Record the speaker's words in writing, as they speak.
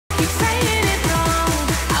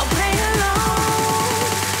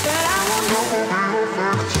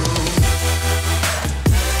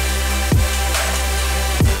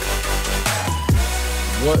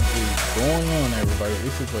going on, everybody?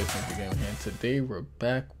 It's your boy Snoopiethegamer here, and today we're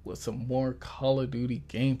back with some more Call of Duty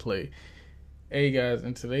gameplay. Hey guys,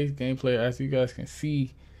 in today's gameplay, as you guys can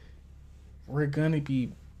see, we're gonna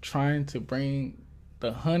be trying to bring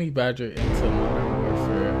the Honey Badger into Modern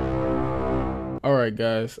Warfare. Alright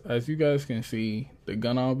guys, as you guys can see, the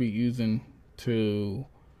gun I'll be using to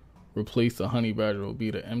replace the Honey Badger will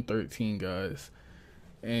be the M13, guys.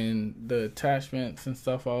 And the attachments and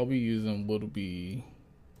stuff I'll be using will be,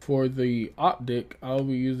 for the optic, I'll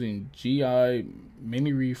be using GI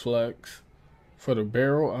Mini Reflex. For the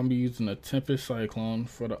barrel, I'll be using a Tempest Cyclone.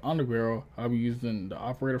 For the underbarrel, I'll be using the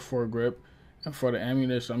Operator foregrip. And for the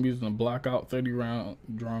ammunition, I'm using a Blackout 30 round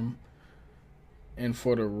drum. And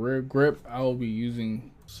for the rear grip, I'll be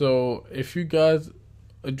using. So if you guys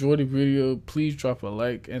enjoyed the video, please drop a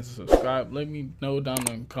like and subscribe. Let me know down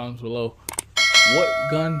in the comments below, what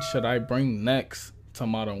gun should I bring next to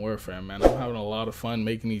Modern Warfare, man? I'm having a lot of fun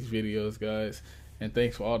making these videos, guys, and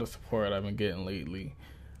thanks for all the support I've been getting lately.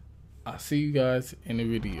 I'll see you guys in the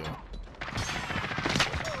video.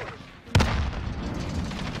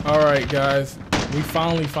 Alright guys, we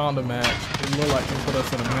finally found a match. It looked like they put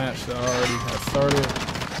us in a match that already had started.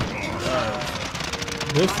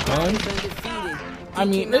 This gun, I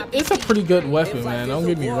mean, it's a pretty good weapon, man. Don't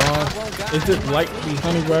get me wrong. Is it like the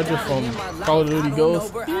Honey Badger from Call of Duty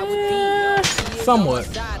Ghosts? Yeah, somewhat.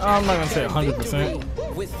 I'm not gonna say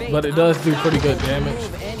 100%, but it does do pretty good damage.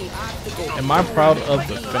 Am I proud of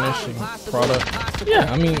the finishing product?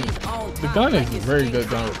 Yeah, I mean, the gun is a very good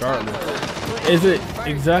gun regardless. Is it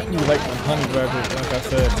exactly like the Honey Badger? Like I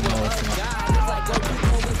said, no, it's not.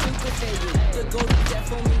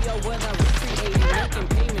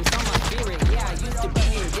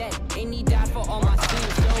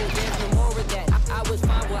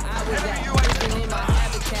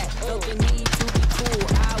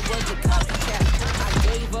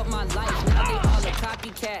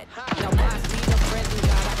 Now watch me the present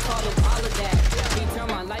God, I call him all of that. He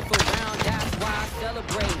turned my life around, that's why I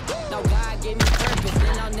celebrate. Now God gave me purpose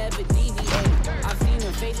and I'll never deviate. I've seen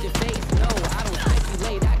him face to face, no, I don't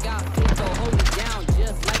speculate. I got faith, so hold it down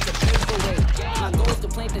just like a paperweight. My goal is to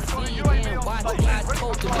plant the seed and watch God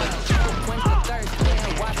cultivate. Quench the thirst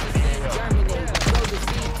and watch the seed germinate. Grow the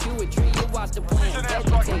seed to a tree, you watch the plant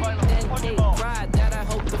vegetate. Then take pride that I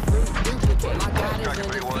hope the fruit duplicate. My God is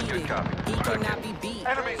undefeated, he cannot be beat.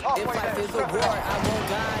 If life is a war, I want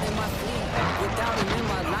God in my sleep. Without him in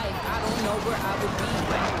my life, I don't know where I would be.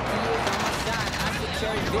 He is on my side, I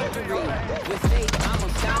secure victory. With faith, I'm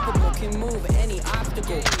unstoppable, can move any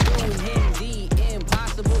obstacle. Doing him, the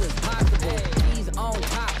impossible is possible. He's on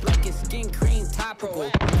top like his skin cream topical.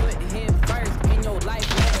 Put him first in your life,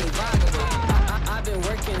 let me volatile. I've been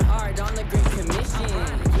working hard on the great commission.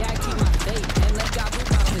 Yeah, I keep my faith and let God move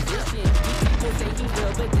my position. These people say he's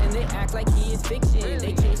real, but then they act like he is fiction.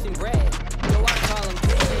 They chasing bread, so I call him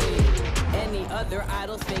fiction. Any other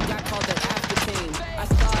idols fake, I call that aspartame. I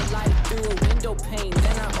saw life through a window pane,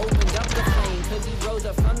 then I opened up the flame, cause he rose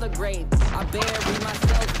up from the grave. I buried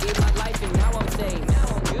myself, gave my life, and now I'm saved. Now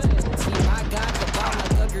I'm good. See, my God's a bomb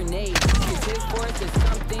like a grenade. Cause his force is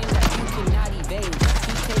something that you cannot evade.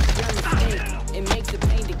 He takes your mistake, it makes the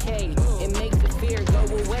pain decay. It makes the fear go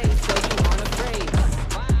away, so you aren't afraid.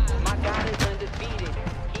 My God is undefeated,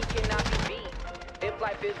 he cannot be beat. If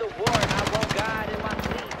life is a war, I want God in my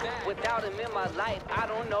sleep. Without him in my life, I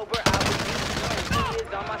don't know where I would be. He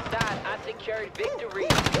is on my side, I secured victory.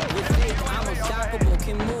 With faith, I'm unstoppable,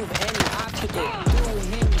 can move any obstacle. Through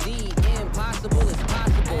him, the impossible is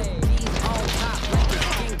possible. He's on top like a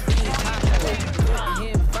skin cream topical. Put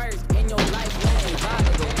him first in your life, let me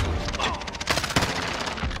volatile.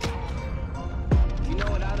 You know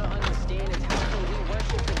what I don't understand is how can we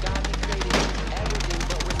worship the God who created everything,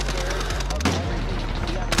 but we're scared of everything.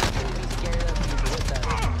 We have nothing to be scared of with us.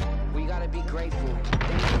 We gotta be grateful.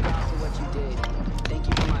 Thank you God for what you did. Thank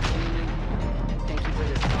you for my family. Thank you for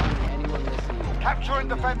this song and anyone listening. Capture and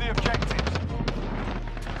defend the objectives.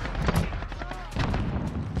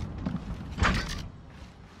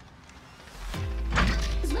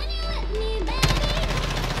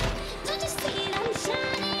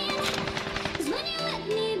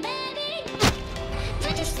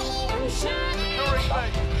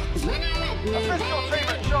 Assist your team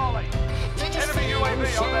at Charlie. Enemy UAV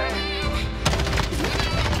overhead.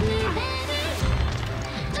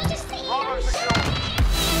 Bravo secure.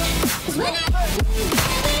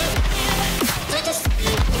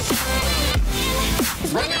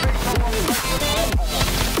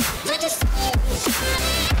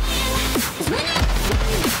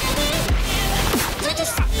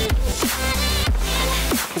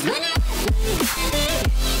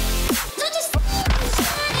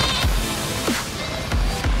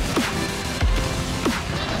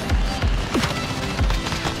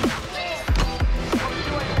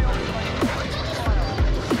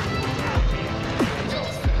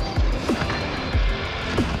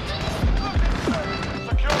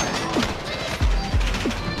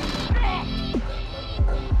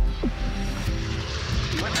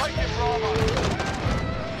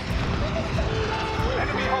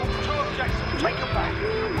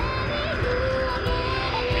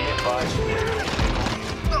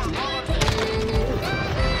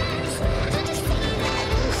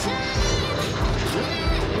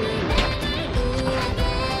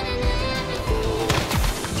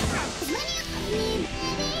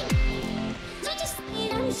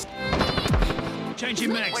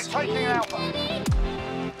 We're taking Alpha.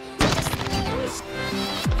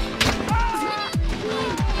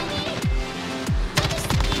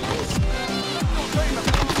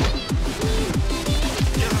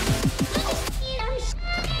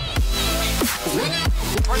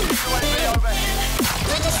 Friendly UAV overhead.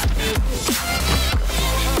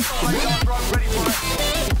 Radar drone ready for it.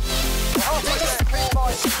 We're halfway there, keep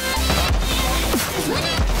fighting.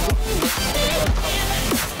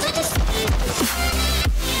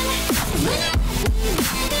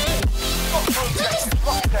 Got full objectives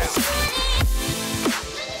locked down.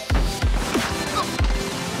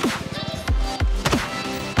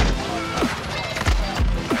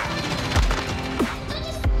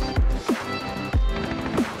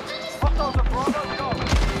 Hostiles at Bravo, go.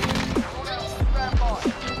 All out, stand by.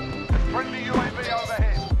 Friendly UAV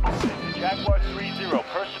overhead. Jaguar 3-0,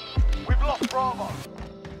 person. We've lost Bravo.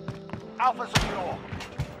 Alpha secure.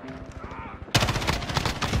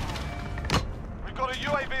 We've got a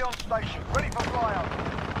UAV on station, ready for flyover.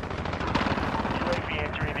 UAV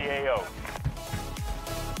entering the AO.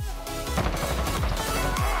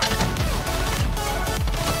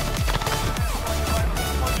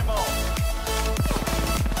 On your mark.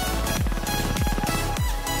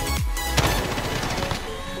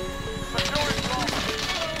 Securing Bravo.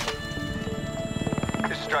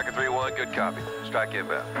 This is Striker 3-1, good copy. Strike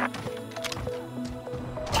inbound.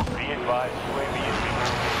 Be advised, UAV is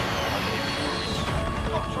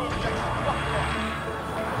Got two objectives locked down.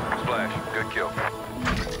 Splash, good kill.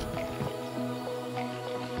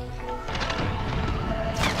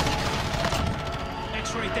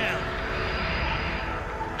 X-ray down.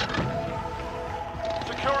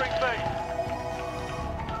 Securing B.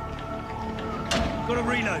 Got to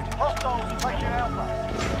reload. Hostiles taking Alpha.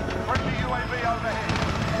 Friendly UAV overhead.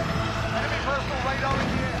 Enemy personal radar in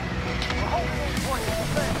the air. We're holding all points.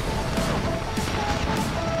 Defend.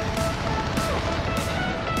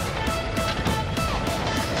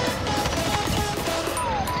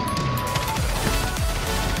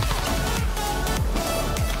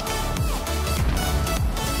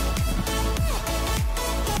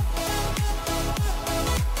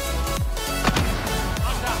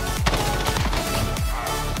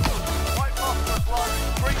 White phosphorus loading.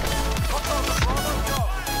 Green. Hostiles at Bravo, go.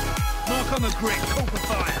 Mark on the grid. Call for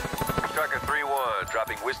fire. Striker 3-1,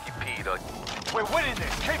 dropping Whiskey Pete on. We're winning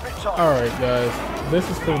this. Keep it tight. Alright guys, this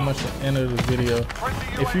is pretty much the end of the video.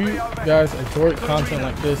 If you guys enjoyed content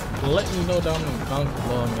like this, let me know down in the comments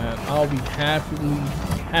below, man. I'll be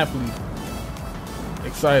happily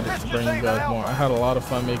excited to bring you guys more. I had a lot of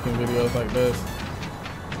fun making videos like this.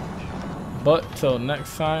 But till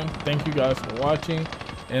next time, thank you guys for watching,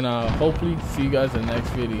 and hopefully see you guys in the next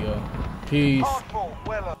video. Peace. Hardball,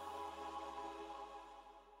 well up.